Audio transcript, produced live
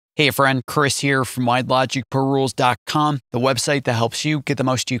Hey friend, Chris here from WideLogicProRules.com, the website that helps you get the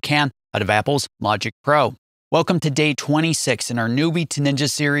most you can out of Apple's Logic Pro. Welcome to day 26 in our Newbie to Ninja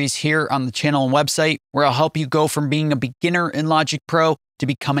series here on the channel and website, where I'll help you go from being a beginner in Logic Pro to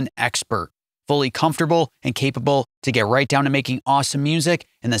become an expert, fully comfortable and capable to get right down to making awesome music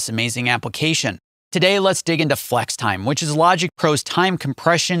in this amazing application. Today, let's dig into FlexTime, which is Logic Pro's time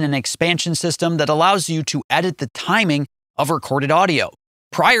compression and expansion system that allows you to edit the timing of recorded audio.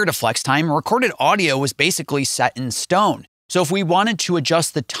 Prior to FlexTime, recorded audio was basically set in stone. So if we wanted to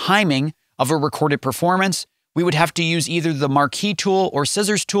adjust the timing of a recorded performance, we would have to use either the marquee tool or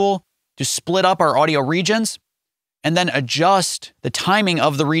scissors tool to split up our audio regions and then adjust the timing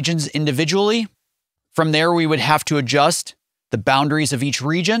of the regions individually. From there, we would have to adjust the boundaries of each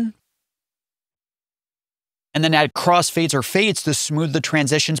region and then add crossfades or fades to smooth the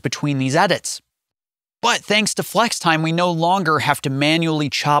transitions between these edits. But thanks to FlexTime, we no longer have to manually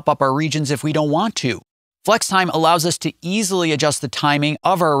chop up our regions if we don't want to. FlexTime allows us to easily adjust the timing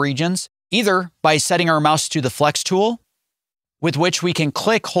of our regions, either by setting our mouse to the Flex tool, with which we can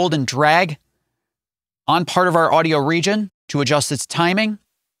click, hold, and drag on part of our audio region to adjust its timing.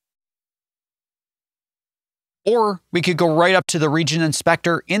 Or we could go right up to the region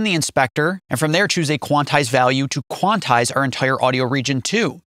inspector in the inspector, and from there choose a quantize value to quantize our entire audio region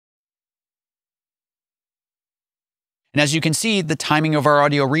too. And as you can see, the timing of our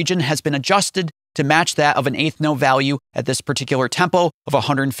audio region has been adjusted to match that of an eighth note value at this particular tempo of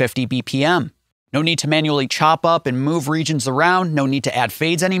 150 BPM. No need to manually chop up and move regions around, no need to add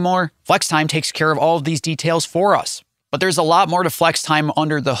fades anymore. FlexTime takes care of all of these details for us. But there's a lot more to FlexTime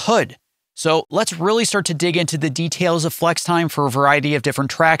under the hood. So let's really start to dig into the details of FlexTime for a variety of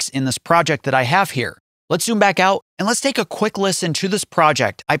different tracks in this project that I have here. Let's zoom back out and let's take a quick listen to this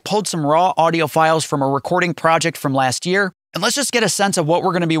project. I pulled some raw audio files from a recording project from last year, and let's just get a sense of what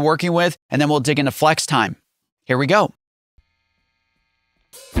we're going to be working with, and then we'll dig into FlexTime. Here we go.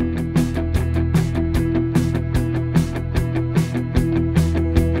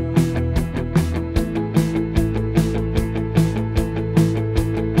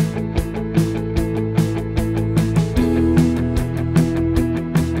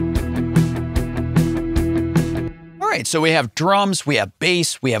 So we have drums, we have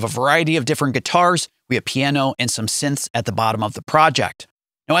bass, we have a variety of different guitars, we have piano, and some synths at the bottom of the project.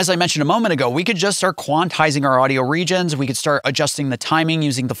 Now, as I mentioned a moment ago, we could just start quantizing our audio regions. We could start adjusting the timing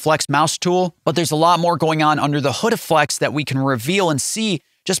using the Flex mouse tool, but there's a lot more going on under the hood of Flex that we can reveal and see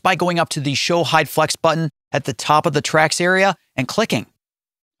just by going up to the Show Hide Flex button at the top of the tracks area and clicking.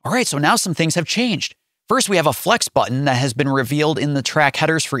 All right, so now some things have changed. First, we have a Flex button that has been revealed in the track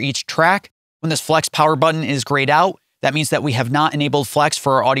headers for each track. When this Flex power button is grayed out, that means that we have not enabled Flex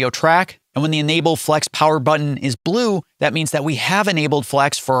for our audio track. And when the Enable Flex power button is blue, that means that we have enabled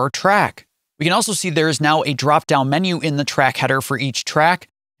Flex for our track. We can also see there is now a drop-down menu in the track header for each track.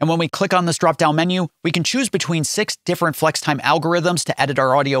 And when we click on this drop-down menu, we can choose between 6 different FlexTime algorithms to edit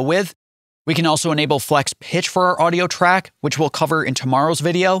our audio with. We can also enable Flex Pitch for our audio track, which we'll cover in tomorrow's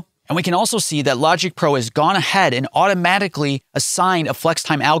video. And we can also see that Logic Pro has gone ahead and automatically assigned a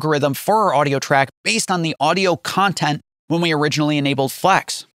FlexTime algorithm for our audio track based on the audio content when we originally enabled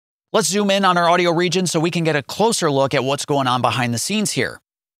Flex. Let's zoom in on our audio region so we can get a closer look at what's going on behind the scenes here.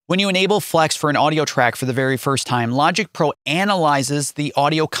 When you enable Flex for an audio track for the very first time, Logic Pro analyzes the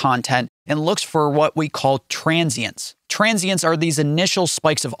audio content and looks for what we call transients. Transients are these initial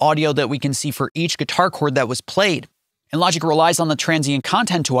spikes of audio that we can see for each guitar chord that was played. And Logic relies on the transient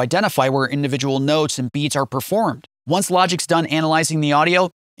content to identify where individual notes and beats are performed. Once Logic's done analyzing the audio,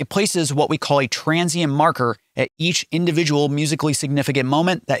 it places what we call a transient marker at each individual musically significant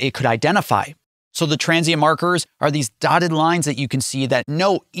moment that it could identify. So the transient markers are these dotted lines that you can see that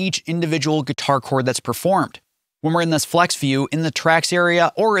note each individual guitar chord that's performed. When we're in this Flex view in the tracks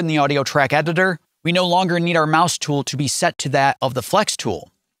area or in the audio track editor, we no longer need our mouse tool to be set to that of the Flex tool.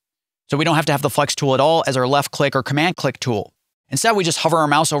 So we don't have to have the Flex tool at all as our left click or command click tool. Instead, we just hover our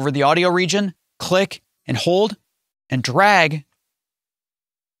mouse over the audio region, click and hold and drag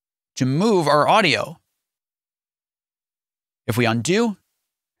to move our audio. If we undo,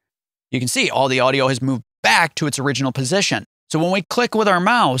 you can see all the audio has moved back to its original position. So when we click with our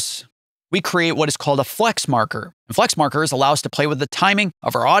mouse, we create what is called a Flex marker. And Flex markers allow us to play with the timing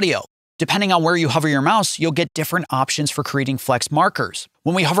of our audio. Depending on where you hover your mouse, you'll get different options for creating Flex markers.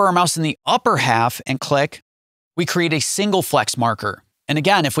 When we hover our mouse in the upper half and click, we create a single Flex marker. And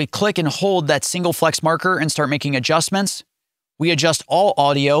again, if we click and hold that single Flex marker and start making adjustments, we adjust all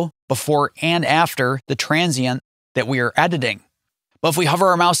audio before and after the transient that we are editing. But if we hover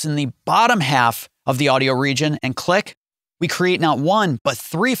our mouse in the bottom half of the audio region and click, we create not one, but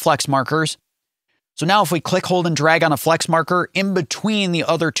 3 flex markers. So now if we click, hold, and drag on a flex marker in between the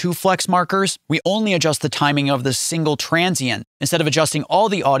other 2 flex markers, we only adjust the timing of the single transient instead of adjusting all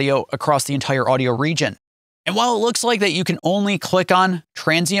the audio across the entire audio region. And while it looks like that you can only click on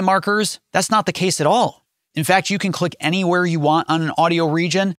transient markers, that's not the case at all. In fact, you can click anywhere you want on an audio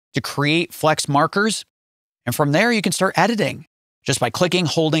region to create flex markers. And from there, you can start editing just by clicking,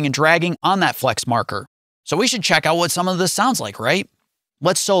 holding, and dragging on that flex marker. So we should check out what some of this sounds like, right?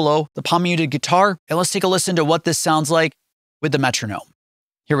 Let's solo the palm muted guitar, and let's take a listen to what this sounds like with the metronome.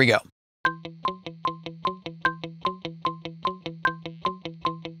 Here we go.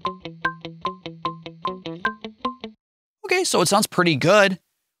 Okay, so it sounds pretty good.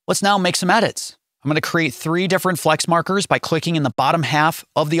 Let's now make some edits. I'm going to create 3 different flex markers by clicking in the bottom half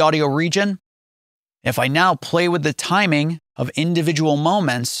of the audio region. If I now play with the timing of individual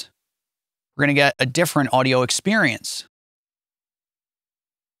moments, we're going to get a different audio experience.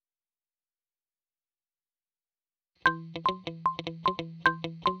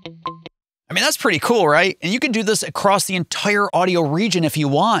 I mean, that's pretty cool, right? And you can do this across the entire audio region if you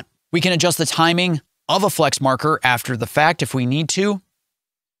want. We can adjust the timing of a flex marker after the fact if we need to.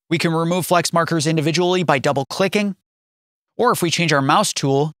 We can remove flex markers individually by double clicking, or if we change our mouse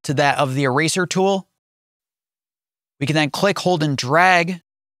tool to that of the eraser tool, we can then click, hold, and drag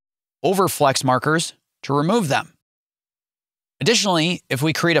over flex markers to remove them. Additionally, if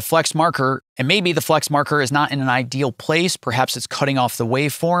we create a flex marker and maybe the flex marker is not in an ideal place, perhaps it's cutting off the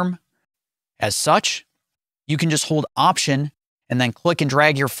waveform, as such, you can just hold Option and then click and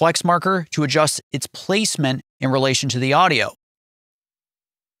drag your flex marker to adjust its placement in relation to the audio.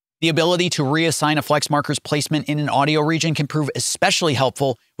 The ability to reassign a flex marker's placement in an audio region can prove especially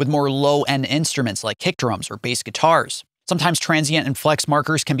helpful with more low-end instruments like kick drums or bass guitars. Sometimes transient and flex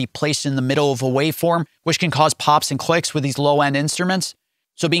markers can be placed in the middle of a waveform, which can cause pops and clicks with these low-end instruments.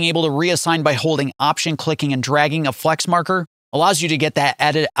 So being able to reassign by holding Option, clicking, and dragging a flex marker allows you to get that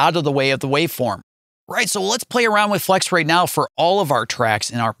edit out of the way of the waveform. Right, so let's play around with flex right now for all of our tracks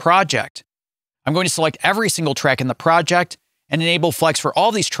in our project. I'm going to select every single track in the project and enable flex for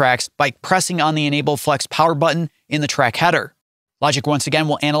all these tracks by pressing on the Enable Flex power button in the track header. Logic once again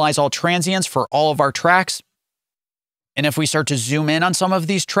will analyze all transients for all of our tracks. And if we start to zoom in on some of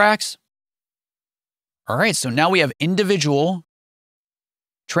these tracks, all right, so now we have individual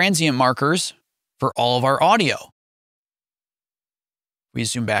transient markers for all of our audio. We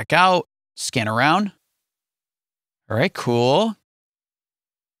zoom back out, scan around. All right, cool.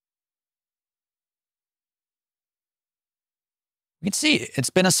 You can see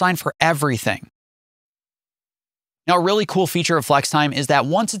it's been assigned for everything. Now, a really cool feature of FlexTime is that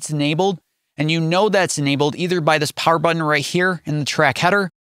once it's enabled, and you know that's enabled either by this power button right here in the track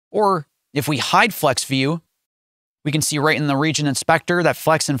header, or if we hide Flex View, we can see right in the region inspector that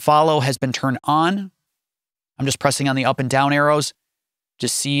Flex and Follow has been turned on. I'm just pressing on the up and down arrows to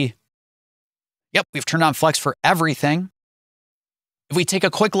see, yep, we've turned on Flex for everything. If we take a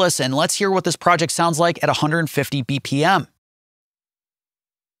quick listen, let's hear what this project sounds like at 150 BPM.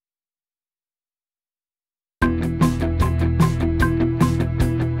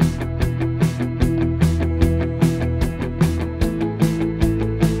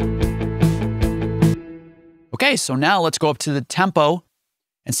 Okay, so now let's go up to the tempo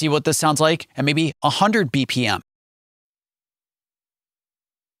and see what this sounds like at maybe 100 BPM.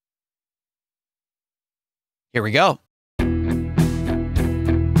 Here we go.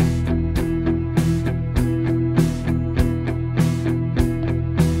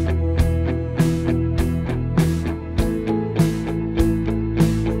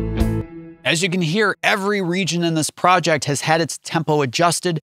 As you can hear, every region in this project has had its tempo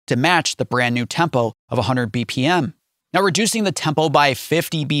adjusted to match the brand new tempo of 100 BPM. Now, reducing the tempo by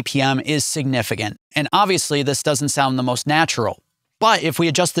 50 BPM is significant, and obviously this doesn't sound the most natural. But if we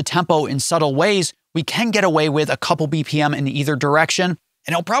adjust the tempo in subtle ways, we can get away with a couple BPM in either direction,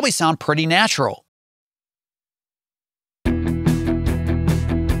 and it'll probably sound pretty natural. Let's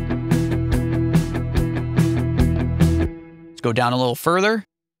go down a little further.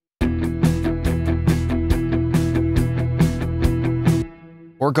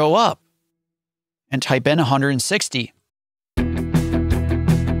 Or go up and type in 160. I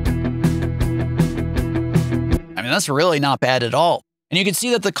mean, that's really not bad at all. And you can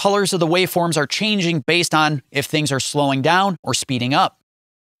see that the colors of the waveforms are changing based on if things are slowing down or speeding up.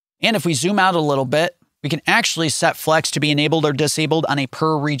 And if we zoom out a little bit, we can actually set Flex to be enabled or disabled on a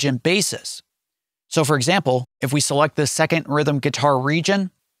per region basis. So for example, if we select the second rhythm guitar region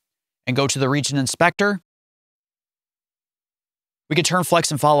and go to the region inspector, we could turn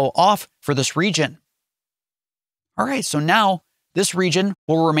Flex and Follow off for this region. All right, so now this region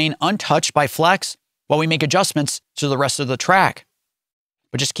will remain untouched by flex while we make adjustments to the rest of the track.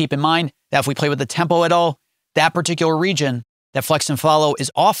 But just keep in mind that if we play with the tempo at all, that particular region that flex and follow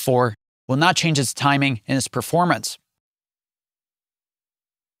is off for will not change its timing and its performance.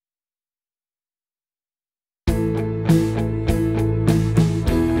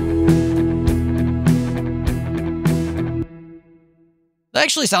 That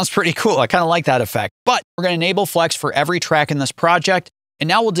actually sounds pretty cool. I kind of like that effect. But we're going to enable flex for every track in this project. And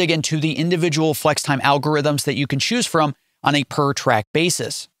now we'll dig into the individual flex time algorithms that you can choose from on a per track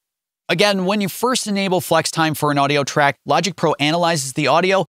basis. Again, when you first enable flex time for an audio track, Logic Pro analyzes the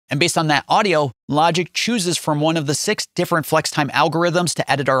audio, and based on that audio, Logic chooses from one of the 6 different flex time algorithms to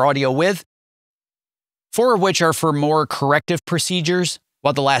edit our audio with, 4 of which are for more corrective procedures,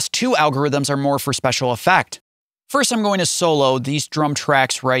 while the last 2 algorithms are more for special effect. First, I'm going to solo these drum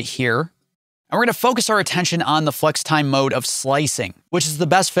tracks right here, and we're going to focus our attention on the flex time mode of slicing, which is the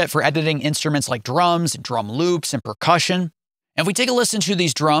best fit for editing instruments like drums, drum loops, and percussion. And if we take a listen to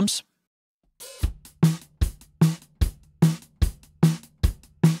these drums,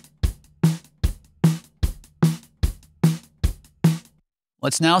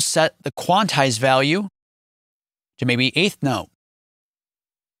 let's now set the quantize value to maybe 8th note.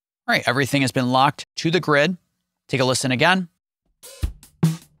 All right, everything has been locked to the grid. Take a listen again.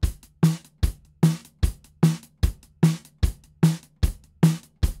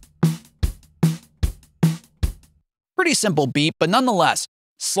 Pretty simple beat, but nonetheless,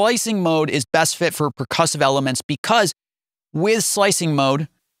 slicing mode is best fit for percussive elements because with slicing mode,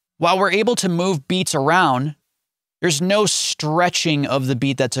 while we're able to move beats around, there's no stretching of the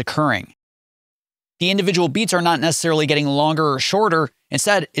beat that's occurring. The individual beats are not necessarily getting longer or shorter.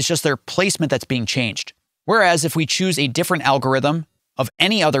 Instead, it's just their placement that's being changed. Whereas if we choose a different algorithm of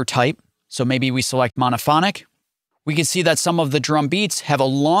any other type, so maybe we select monophonic, we can see that some of the drum beats have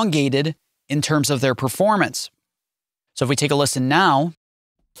elongated in terms of their performance. So if we take a listen now,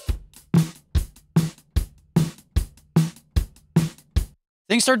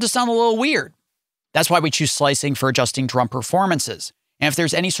 things start to sound a little weird. That's why we choose slicing for adjusting drum performances. And if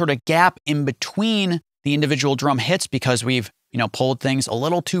there's any sort of gap in between the individual drum hits because we've, pulled things a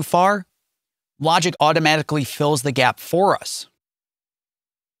little too far, Logic automatically fills the gap for us.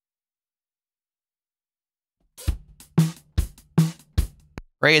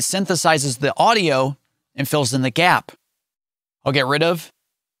 Right? It synthesizes the audio and fills in the gap. I'll get rid of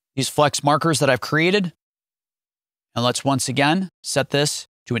these flex markers that I've created. And let's once again set this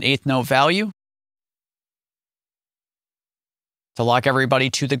to an 8th note value to lock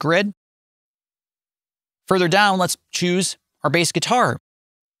everybody to the grid. Further down, let's choose our bass guitar,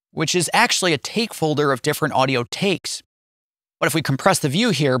 which is actually a take folder of different audio takes. But if we compress the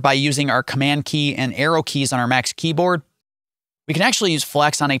view here by using our command key and arrow keys on our Mac keyboard, we can actually use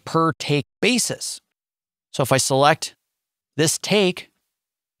flex on a per take basis. So if I select this take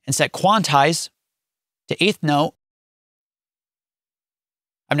and set quantize to 8th note,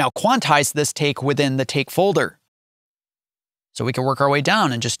 I've now quantized this take within the take folder. So we can work our way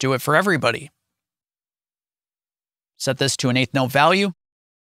down and just do it for everybody. Set this to an 8th note value.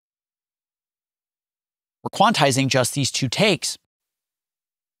 We're quantizing just these 2 takes.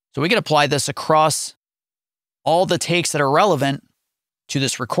 So we can apply this across all the takes that are relevant to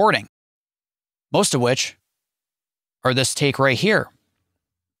this recording, most of which are this take right here.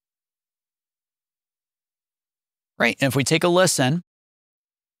 Right, and if we take a listen,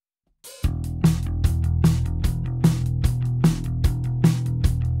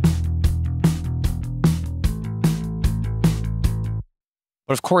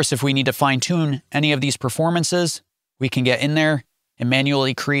 but of course, if we need to fine-tune any of these performances, we can get in there and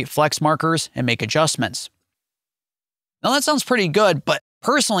manually create flex markers and make adjustments. Now that sounds pretty good, but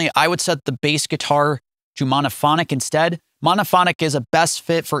personally, I would set the bass guitar to monophonic instead. Monophonic is a best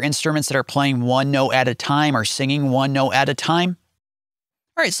fit for instruments that are playing 1 note at a time or singing 1 note at a time.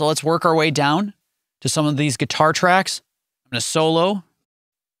 All right, so let's work our way down to some of these guitar tracks. I'm going to solo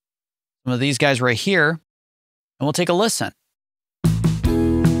some of these guys right here, and we'll take a listen.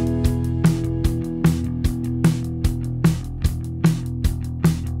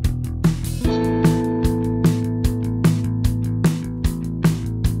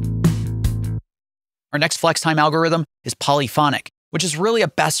 Our next flex time algorithm is polyphonic, which is really a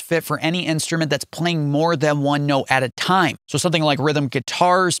best fit for any instrument that's playing more than 1 note at a time. So something like rhythm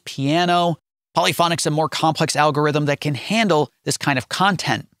guitars, piano. Polyphonic's a more complex algorithm that can handle this kind of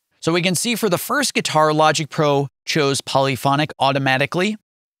content. So we can see for the first guitar, Logic Pro chose polyphonic automatically.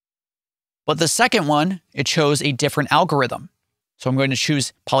 But the second one, it chose a different algorithm. So I'm going to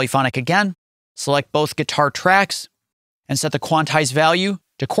choose polyphonic again, select both guitar tracks, and set the quantize value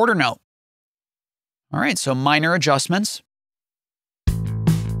to quarter note. All right, so minor adjustments.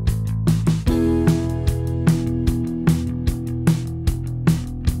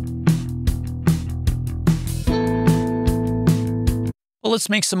 Well, let's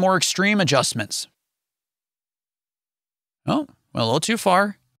make some more extreme adjustments. Oh, well, a little too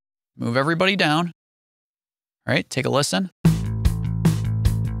far. Move everybody down. All right, take a listen.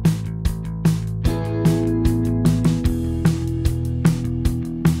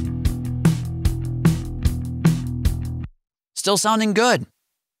 Still sounding good.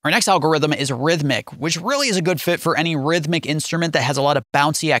 Our next algorithm is rhythmic, which really is a good fit for any rhythmic instrument that has a lot of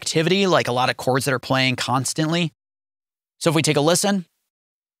bouncy activity, like a lot of chords that are playing constantly. So if we take a listen.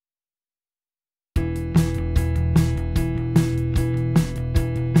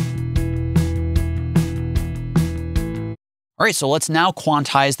 All right, so let's now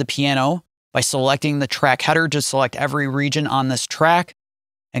quantize the piano by selecting the track header to select every region on this track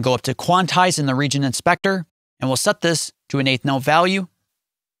and go up to quantize in the region inspector, and we'll set this to an eighth note value.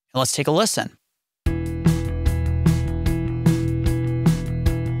 And let's take a listen.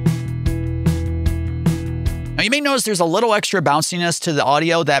 Now you may notice there's a little extra bounciness to the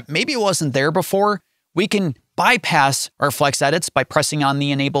audio that maybe wasn't there before. We can bypass our flex edits by pressing on the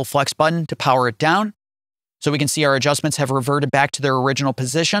enable flex button to power it down. So we can see our adjustments have reverted back to their original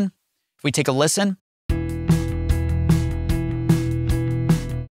position. If we take a listen.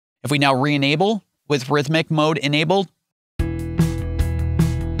 If we now re-enable with rhythmic mode enabled.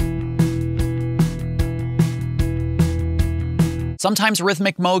 Sometimes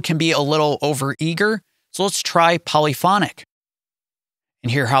rhythmic mode can be a little over-eager, so let's try polyphonic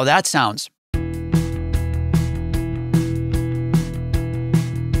and hear how that sounds.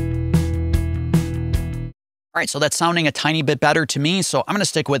 All right, so that's sounding a tiny bit better to me, so I'm going to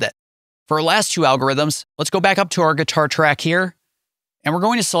stick with it. For our last two algorithms, let's go back up to our guitar track here, and we're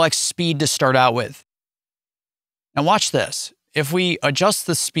going to select speed to start out with. Now watch this. If we adjust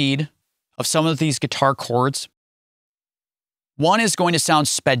the speed of some of these guitar chords, one is going to sound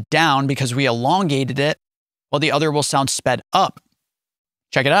sped down because we elongated it, while the other will sound sped up.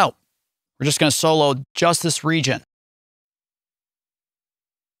 Check it out. We're just going to solo just this region.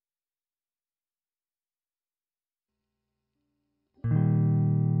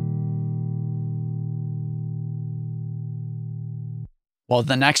 While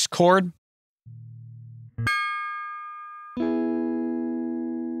the next chord,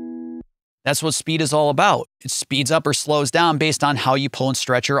 that's what speed is all about. It speeds up or slows down based on how you pull and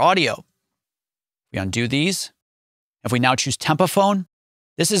stretch your audio. We undo these. If we now choose tempophone,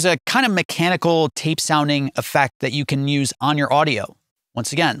 this is a kind of mechanical tape sounding effect that you can use on your audio.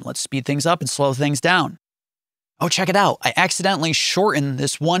 Once again, let's speed things up and slow things down. Oh, check it out. I accidentally shortened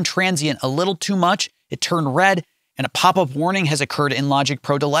this one transient a little too much. It turned red. And a pop-up warning has occurred in Logic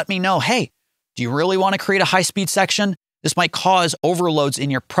Pro to let me know, hey, do you really want to create a high-speed section? This might cause overloads in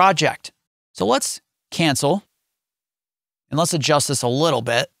your project. So let's cancel. And let's adjust this a little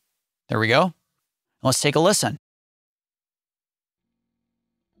bit. There we go. And let's take a listen.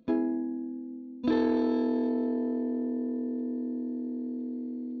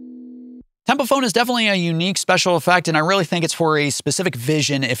 Tempophone is definitely a unique special effect, and I really think it's for a specific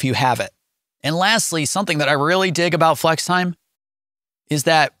vision if you have it. And lastly, something that I really dig about FlexTime is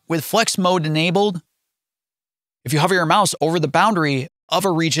that with flex mode enabled, if you hover your mouse over the boundary of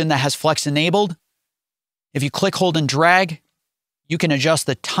a region that has flex enabled, if you click, hold, and drag, you can adjust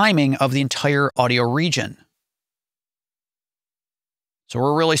the timing of the entire audio region. So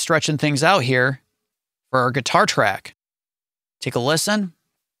we're really stretching things out here for our guitar track. Take a listen.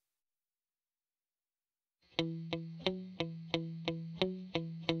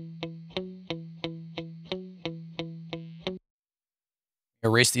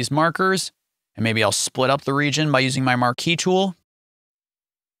 Erase these markers, and maybe I'll split up the region by using my marquee tool.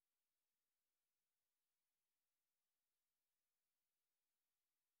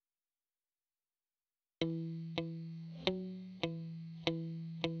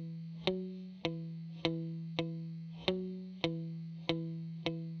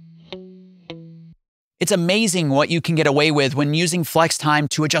 It's amazing what you can get away with when using FlexTime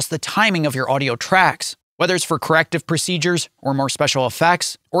to adjust the timing of your audio tracks. Whether it's for corrective procedures or more special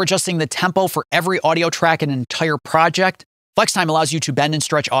effects, or adjusting the tempo for every audio track in an entire project, FlexTime allows you to bend and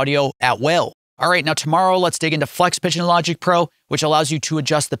stretch audio at will. All right, now tomorrow, let's dig into Flex Pitch in Logic Pro, which allows you to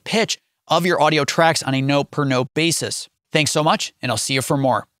adjust the pitch of your audio tracks on a note per note basis. Thanks so much, and I'll see you for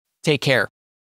more. Take care.